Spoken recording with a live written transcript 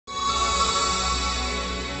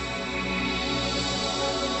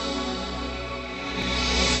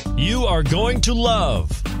you are going to love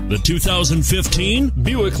the 2015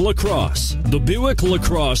 Buick LaCrosse. The Buick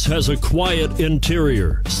LaCrosse has a quiet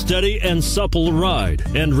interior, steady and supple ride,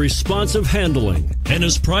 and responsive handling, and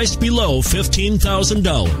is priced below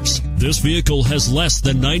 $15,000. This vehicle has less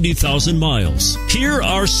than 90,000 miles. Here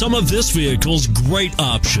are some of this vehicle's great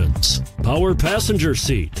options: power passenger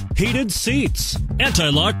seat, heated seats,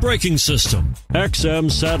 anti-lock braking system,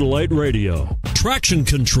 XM satellite radio, traction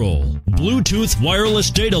control, Bluetooth wireless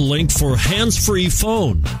data link for hands-free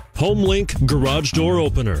phone, HomeLink garage door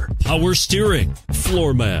opener, power steering,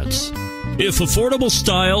 floor mats. If affordable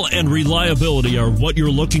style and reliability are what you're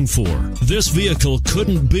looking for, this vehicle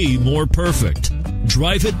couldn't be more perfect.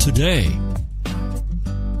 Drive it today.